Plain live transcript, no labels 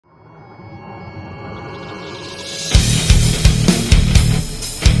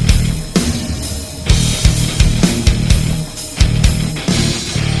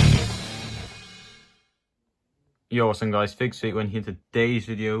Yo, what's up guys, Fig Sweet here. Today's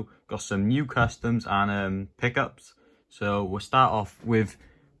video got some new customs and pickups. So we'll start off with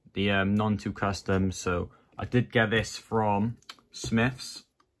the non-2 customs. So I did get this from Smith's,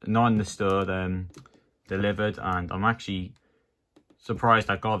 not in the store, delivered, and I'm actually surprised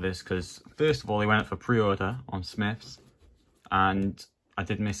I got this because first of all they went up for pre-order on Smith's and I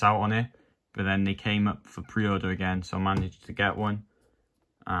did miss out on it, but then they came up for pre-order again, so I managed to get one.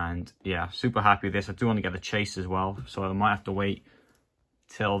 And yeah, super happy with this. I do want to get the chase as well, so I might have to wait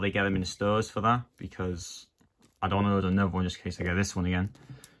till they get them in the stores for that, because I don't want to order another one just in case I get this one again.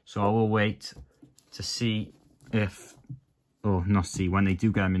 So I will wait to see if, or not see, when they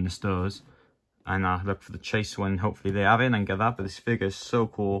do get them in the stores, and I'll look for the chase one. Hopefully they have it and I can get that. But this figure is so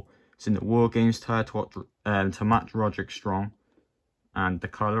cool. It's in the War Games tire to match Roderick Strong, and the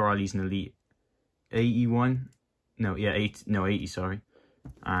colour he's an Elite 81. No, yeah, 80, sorry.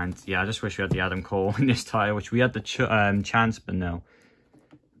 And yeah, I just wish we had the Adam Cole in this tire, which we had the chance, but no.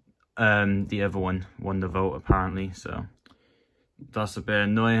 The other one won the vote apparently, so that's a bit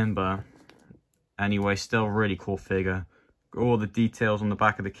annoying, but anyway, still really cool figure. Got all the details on the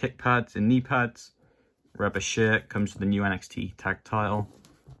back of the kick pads and knee pads. Rubber shirt, comes with the new NXT tag title.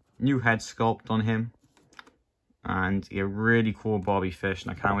 New head sculpt on him. And a really cool Bobby Fish,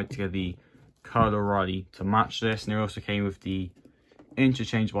 and I can't wait to get the color Roddy to match this. And they also came with the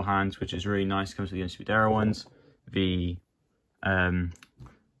interchangeable hands, which is really nice. Comes with the Undisputed Era ones, the other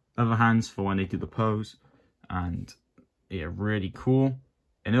hands for when they do the pose, and yeah, really cool.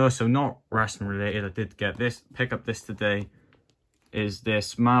 And also, not wrestling related, I did get this, pick up this today, is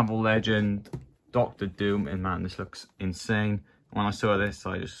this Marvel Legend Doctor Doom, and man, this looks insane. When I saw this,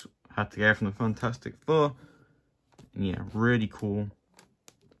 I just had to get it from the Fantastic Four. And yeah, really cool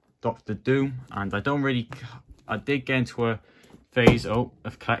Doctor Doom. And I did get into a phase of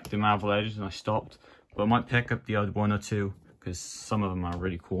collecting Marvel Legends and I stopped, but I might pick up the odd one or two because some of them are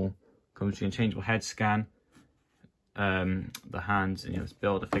really cool. Comes with an interchangeable head scan, the hands, and let's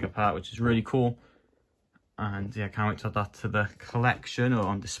build a figure part, which is really cool. And yeah, can't wait to add that to the collection or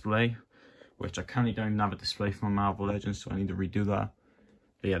on display, which I currently don't even have a display for my Marvel Legends, so I need to redo that.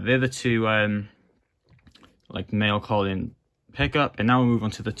 But yeah, they're the two like mail calling pickup, and now we move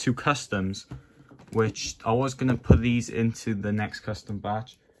on to the 2 customs, which I was going to put these into the next custom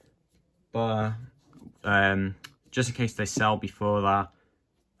batch, but just in case they sell before that,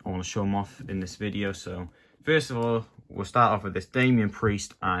 I want to show them off in this video. So first of all, we'll start off with this Damian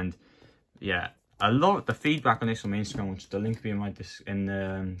Priest, and yeah, a lot of the feedback on this on my Instagram, which the link will be in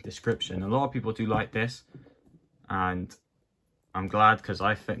the description. A lot of people do like this, and I'm glad because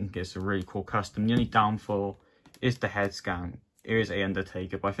I think it's a really cool custom. The only downfall is the head scan. It is a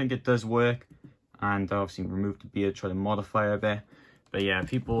Undertaker, but I think it does work. And obviously removed the beard, try to modify it a bit. But yeah,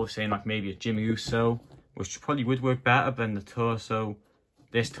 people saying like maybe a Jimmy Uso, which probably would work better than the torso.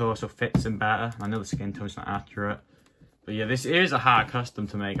 This torso fits him better. I know the skin tone's not accurate. But yeah, this is a hard custom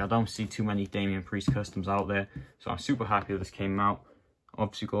to make. I don't see too many Damian Priest customs out there. So I'm super happy that this came out.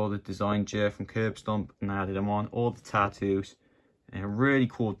 Obviously got all the design gear from Curb Stomp, and I added them on. All the tattoos. And a really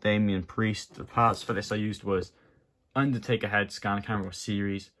cool Damian Priest. The parts for this I used was Undertaker head scan, I can't remember what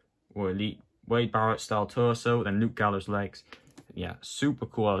series, or Elite Wade Barrett style torso, then Luke Gallows legs. Yeah, super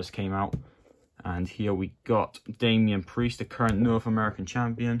cool how this came out. And here we got Damian Priest, the current North American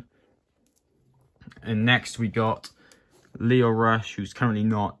champion. And next we got Leo Rush, who's currently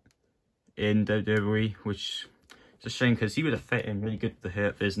not in WWE, which is a shame because he would have fit in really good to the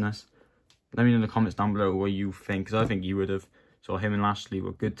Hurt Business. Let me know in the comments down below what you think, because I think you would have. So him and Lashley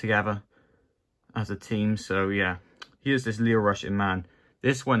were good together as a team. So yeah, here's this Leo Rush in man.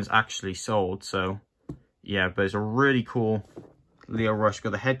 This one's actually sold, so yeah, but it's a really cool Leo Rush.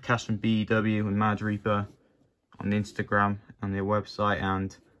 Got the head cast from BEW and Mad Reaper on Instagram, on their website,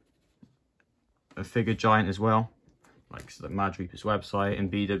 and a figure giant as well, like so Mad Reaper's website,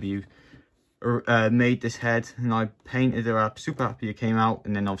 and BEW made this head, and I painted it up. Super happy it came out.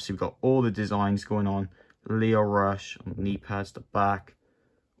 And then obviously we've got all the designs going on. Leo Rush on the knee pads, the back,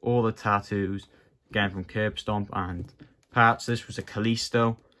 all the tattoos, again from Curb Stomp and parts. This was a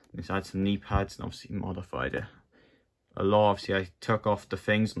Kalisto. This had some knee pads and obviously modified it a lot. Obviously I took off the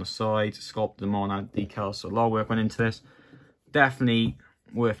things on the sides, sculpted them on, added decals, so a lot of work went into this. Definitely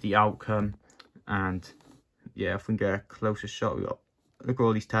worth the outcome. And yeah, if we can get a closer shot, we got, look at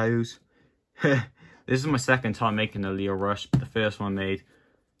all these tattoos. This is my second time making a Leo Rush, but the first one I made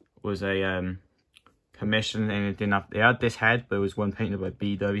was a commission, and it didn't have, they had this head, but it was one painted by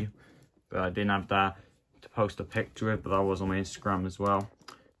BW, but I didn't have that to post a picture of, but that was on my Instagram as well.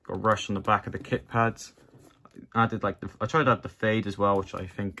 Got Rush on the back of the kick pads. I tried to add the fade as well, which I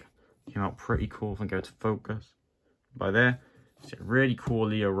think came out pretty cool. If I go to focus, by there. It's a really cool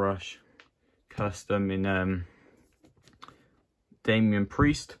Leo Rush custom in Damian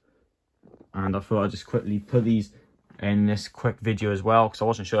Priest, and I thought I'd just quickly put these in this quick video as well, because I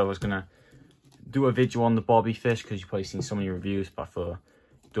wasn't sure I was gonna do a video on the bobby fish, because you've probably seen so many reviews, but I thought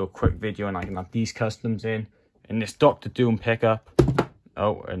I'd do a quick video and I can have these customs in this Dr. Doom pickup.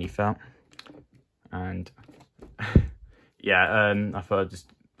 Oh, and he fell. And yeah, I thought I'd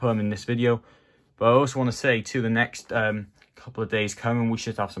just put them in this video. But I also want to say too, the next couple of days coming, we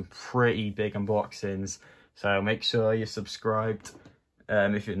should have some pretty big unboxings. So make sure you're subscribed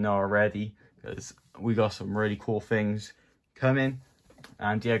if you're not already, because we got some really cool things coming.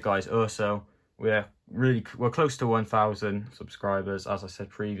 And yeah, guys, also we're close to 1,000 subscribers, as I said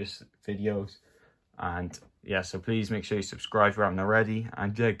previous videos. And yeah, so please make sure you subscribe if you haven't already.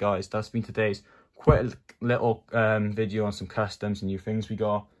 And yeah, guys, that's been today's quite a little video on some customs and new things we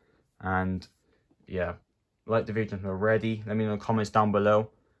got. And yeah, like the video if you're already. Let me know in the comments down below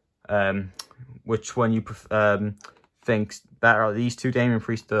which one you think's better out of these two, Damian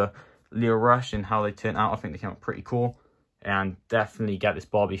Priest or Leo Rush, and how they turn out. I think they came out pretty cool. And definitely get this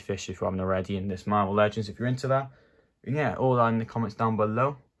bobby fish if you haven't already, and this Marvel Legends if you're into that. And yeah, all that in the comments down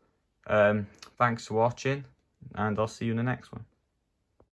below. Thanks for watching, and I'll see you in the next one.